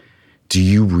 Cared, do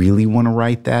you really want to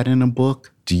write that in a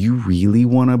book? Do you really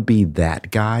want to be that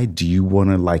guy? Do you want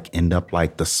to end up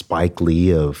like the Spike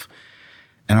Lee of...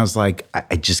 And I was like,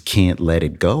 I just can't let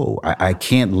it go. I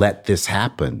can't let this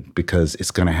happen, because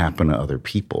it's going to happen to other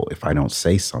people if I don't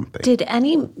say something. Did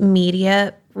any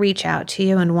media reach out to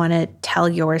you and want to tell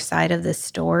your side of the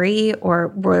story? Or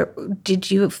did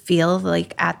you feel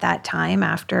at that time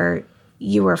after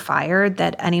you were fired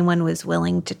that anyone was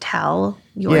willing to tell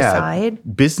your side?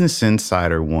 Business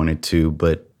Insider wanted to,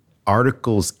 but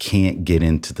articles can't get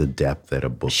into the depth that a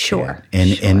book can.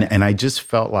 And I just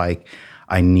felt like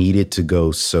I needed to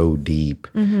go so deep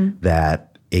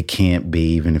that it can't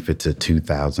be, even if it's a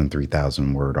 2,000,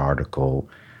 3,000 word article,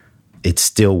 it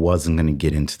still wasn't going to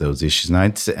get into those issues.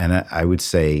 And I would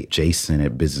say Jason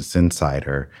at Business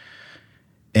Insider,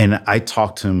 and I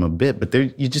talked to him a bit, but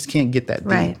you just can't get that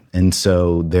deep. Right. And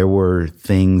so there were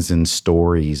things and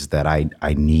stories that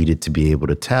I needed to be able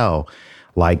to tell,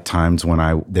 like times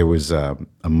when there was a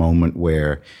moment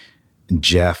where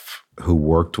Jeff, who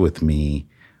worked with me,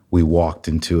 we walked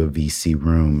into a VC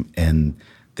room, and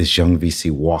this young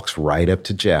VC walks right up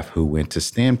to Jeff, who went to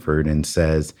Stanford, and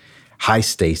says, hi,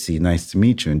 Stacy, nice to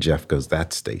meet you. And Jeff goes,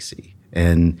 that's Stacy.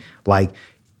 And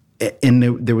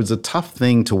there was a tough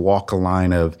thing to walk a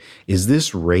line of, is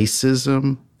this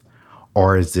racism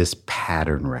or is this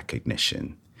pattern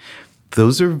recognition?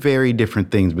 Those are very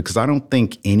different things, because I don't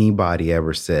think anybody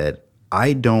ever said,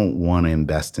 I don't want to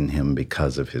invest in him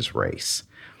because of his race.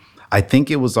 I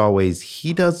think it was always,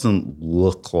 he doesn't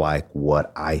look like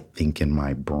what I think in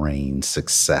my brain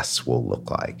success will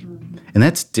look like. Mm-hmm. And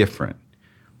that's different.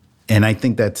 And I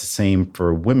think that's the same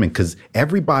for women, because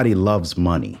everybody loves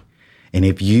money. And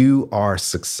if you are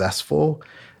successful,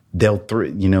 they'll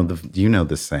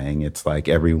the saying, it's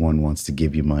everyone wants to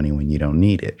give you money when you don't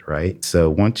need it, right? So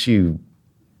once you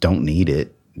don't need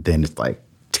it, then it's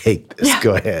take this,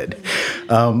 go ahead.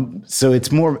 So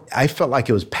it's more, I felt like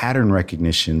it was pattern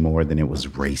recognition more than it was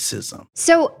racism.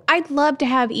 So I'd love to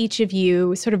have each of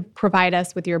you sort of provide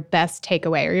us with your best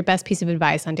takeaway or your best piece of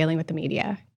advice on dealing with the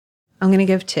media. I'm going to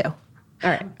give 2. All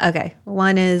right. Okay.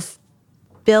 One is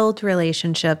build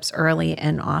relationships early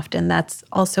and often. That's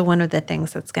also one of the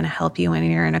things that's going to help you when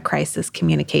you're in a crisis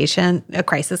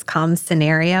comms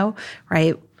scenario,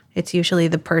 right? It's usually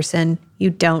the person you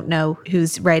don't know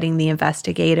who's writing the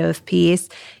investigative piece.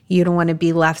 You don't want to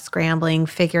be left scrambling,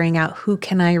 figuring out who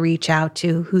can I reach out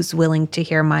to, who's willing to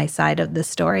hear my side of the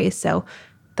story. So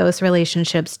those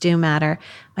relationships do matter.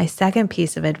 My second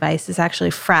piece of advice is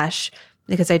actually fresh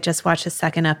because I just watched the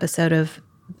second episode of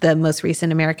the most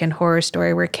recent American Horror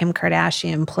Story where Kim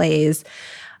Kardashian plays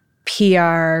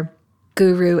PR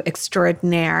guru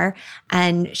extraordinaire,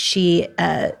 and she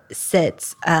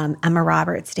sits Emma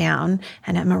Roberts down,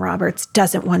 and Emma Roberts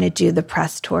doesn't want to do the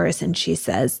press tours, and she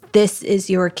says, "This is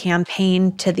your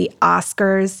campaign to the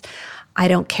Oscars. I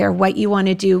don't care what you want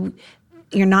to do.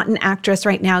 You're not an actress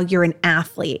right now, you're an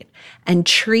athlete. And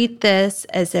treat this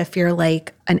as if you're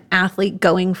like an athlete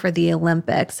going for the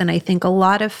Olympics." And I think a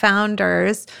lot of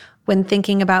founders, when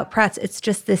thinking about press, it's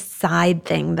just this side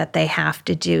thing that they have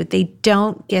to do. They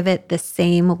don't give it the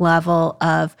same level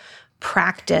of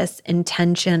practice,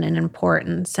 intention, and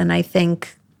importance. And I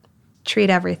think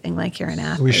treat everything like you're an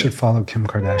athlete. We should follow Kim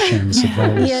Kardashian's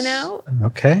advice. You know?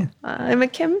 Okay. I'm a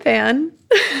Kim fan.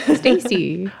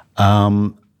 Stacy.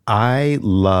 I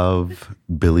love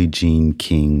Billie Jean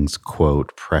King's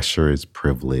quote, "Pressure is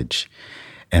privilege."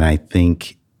 And I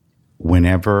think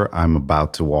whenever I'm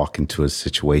about to walk into a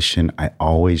situation, I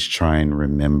always try and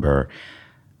remember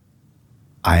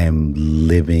I am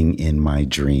living in my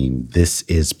dream. This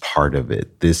is part of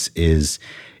it. This is,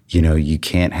 you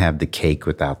can't have the cake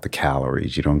without the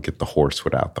calories. You don't get the horse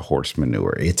without the horse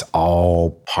manure. It's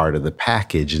all part of the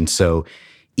package. And so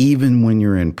even when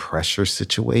you're in pressure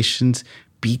situations,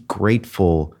 be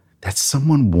grateful that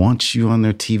someone wants you on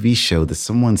their TV show, that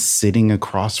someone's sitting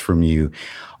across from you.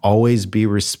 Always be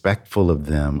respectful of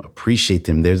them, appreciate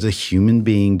them. There's a human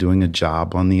being doing a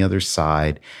job on the other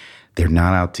side. They're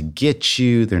not out to get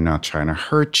you. They're not trying to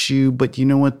hurt you. But you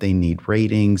know what? They need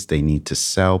ratings. They need to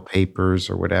sell papers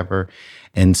or whatever.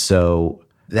 And so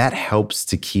that helps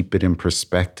to keep it in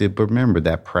perspective. But remember,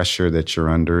 that pressure that you're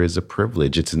under is a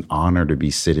privilege. It's an honor to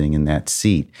be sitting in that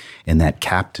seat, in that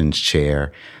captain's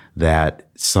chair, that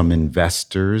some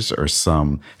investors or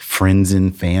some friends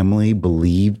and family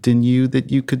believed in you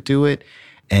that you could do it.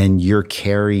 And you're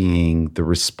carrying the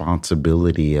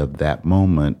responsibility of that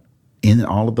moment in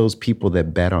all of those people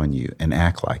that bet on you and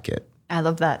act like it. I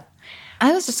love that.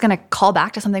 I was just going to call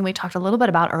back to something we talked a little bit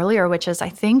about earlier, which is I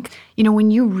think,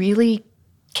 when you really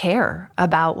care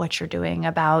about what you're doing,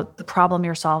 about the problem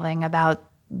you're solving, about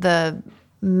the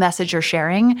message you're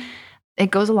sharing,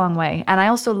 it goes a long way. And I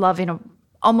also love,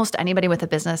 almost anybody with a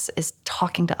business is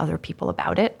talking to other people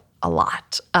about it a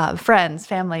lot. Friends,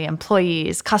 family,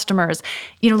 employees, customers.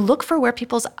 Look for where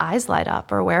people's eyes light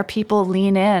up or where people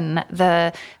lean in,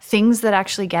 the things that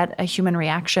actually get a human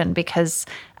reaction, because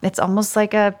it's almost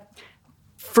like a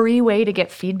free way to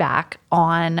get feedback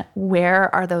on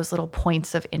where are those little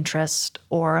points of interest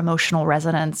or emotional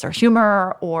resonance or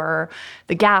humor or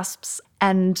the gasps.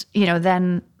 And,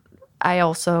 then I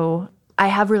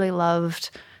have really loved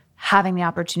having the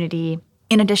opportunity,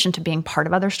 in addition to being part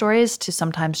of other stories, to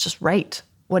sometimes just write.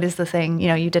 What is the thing?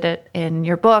 You did it in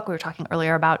your book. We were talking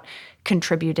earlier about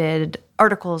contributed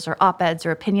articles or op-eds or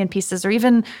opinion pieces, or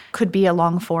even could be a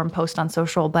long-form post on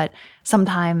social. But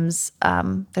sometimes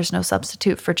there's no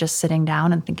substitute for just sitting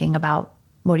down and thinking about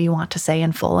what do you want to say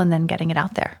in full and then getting it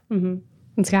out there. Mm-hmm.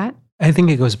 And Scott? I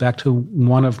think it goes back to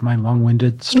one of my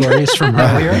long-winded stories from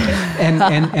earlier, and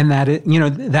that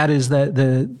that is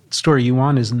the story you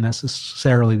want isn't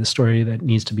necessarily the story that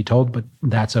needs to be told, but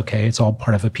that's okay. It's all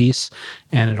part of a piece,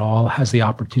 and it all has the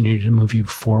opportunity to move you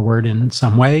forward in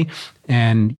some way.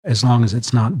 And as long as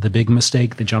it's not the big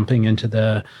mistake, the jumping into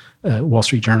the Wall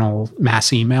Street Journal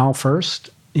mass email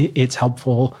first, it's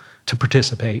helpful to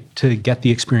participate, to get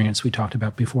the experience we talked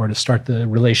about before, to start the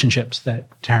relationships that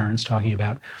Taryn's talking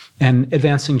about, and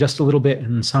advancing just a little bit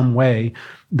in some way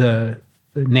the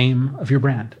name of your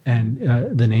brand and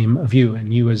the name of you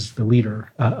and you as the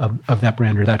leader of that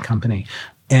brand or that company.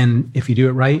 And if you do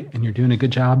it right and you're doing a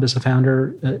good job as a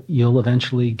founder, you'll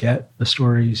eventually get the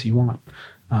stories you want.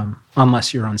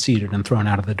 Unless you're unseated and thrown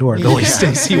out of the door, the way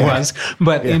Stacy was.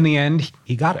 But in the end,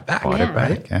 he got it back. Got it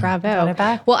back. Yeah. Bravo. Got it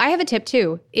back. Well, I have a tip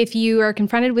too. If you are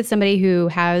confronted with somebody who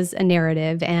has a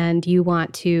narrative and you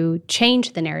want to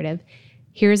change the narrative,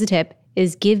 here's a tip,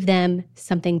 is give them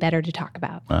something better to talk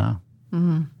about. Wow.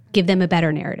 Mm-hmm. Give them a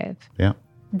better narrative. Yeah.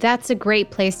 That's a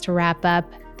great place to wrap up.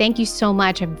 Thank you so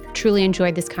much. I've truly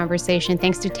enjoyed this conversation.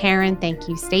 Thanks to Taryn. Thank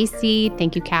you, Stacy.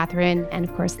 Thank you, Kathryn. And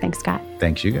of course, thanks, Scott.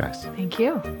 Thanks, you guys. Thank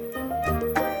you.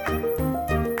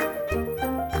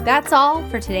 That's all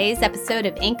for today's episode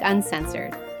of Inc.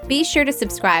 Uncensored. Be sure to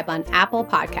subscribe on Apple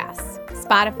Podcasts,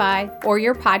 Spotify, or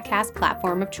your podcast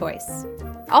platform of choice.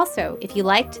 Also, if you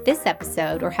liked this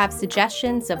episode or have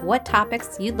suggestions of what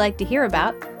topics you'd like to hear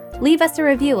about, leave us a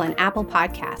review on Apple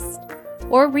Podcasts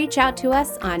or reach out to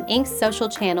us on Inc.'s social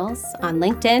channels on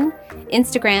LinkedIn,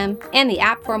 Instagram, and the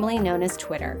app formerly known as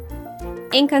Twitter.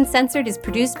 Inc. Uncensored is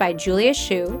produced by Julia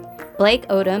Shu, Blake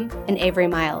Odom, and Avery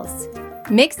Miles.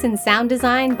 Mix and sound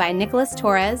design by Nicholas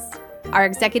Torres. Our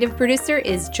executive producer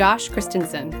is Josh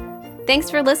Christensen. Thanks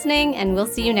for listening, and we'll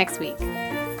see you next week.